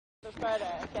a photo,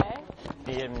 okay?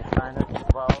 Be in kind of as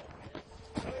well.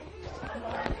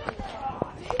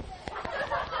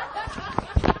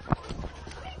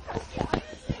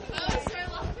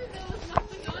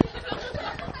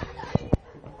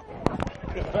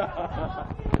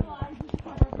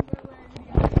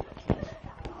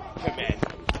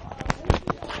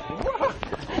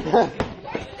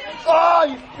 Oh,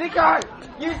 you sicko!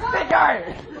 You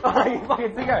sicko! Oh, you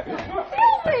fucking sicko!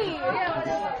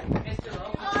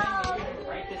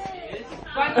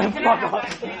 Fuck off!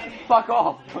 Fuck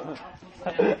off!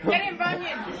 Get him,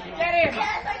 Bunyan! Get him!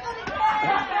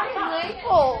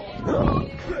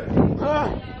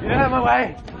 Get out of my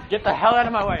way! Get the hell out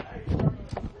of my way!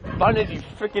 Bunyan, you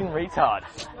freaking retard!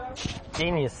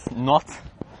 Genius, not.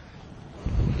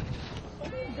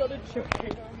 Got a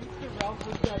choking. Mr. Ralph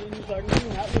was got in his like,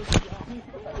 that looks yummy.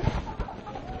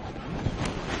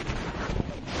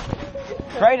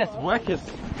 Greatest workers.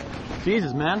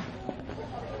 Jesus, man.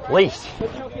 Least.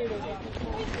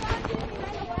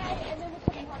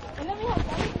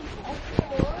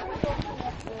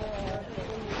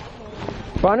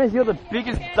 Bonus, you're the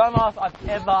biggest dumbass I've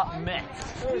ever met.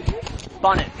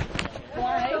 Bonus.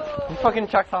 You fucking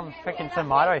chuck some freaking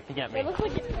tomato if you get me.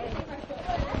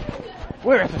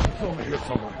 Where is it? It's over here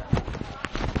somewhere.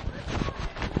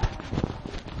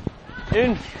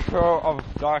 Intro of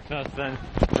darkness and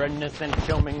redness and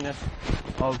filmingness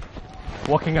of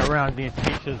walking around near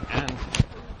teachers and...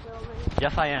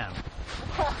 Yes, I am.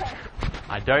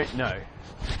 I don't know.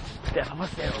 Step on a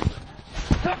salesman.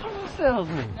 Step on a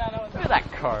salesman. Look at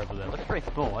that car over there. Looks pretty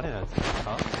small. I didn't know it's a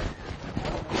car.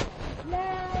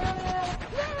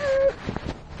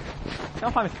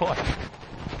 Can't find his Porsche.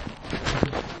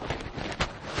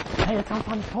 Hey, I can't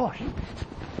find his Porsche.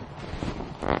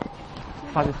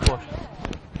 Find his Porsche.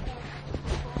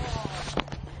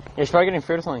 Yeah, should I get him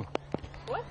food or something?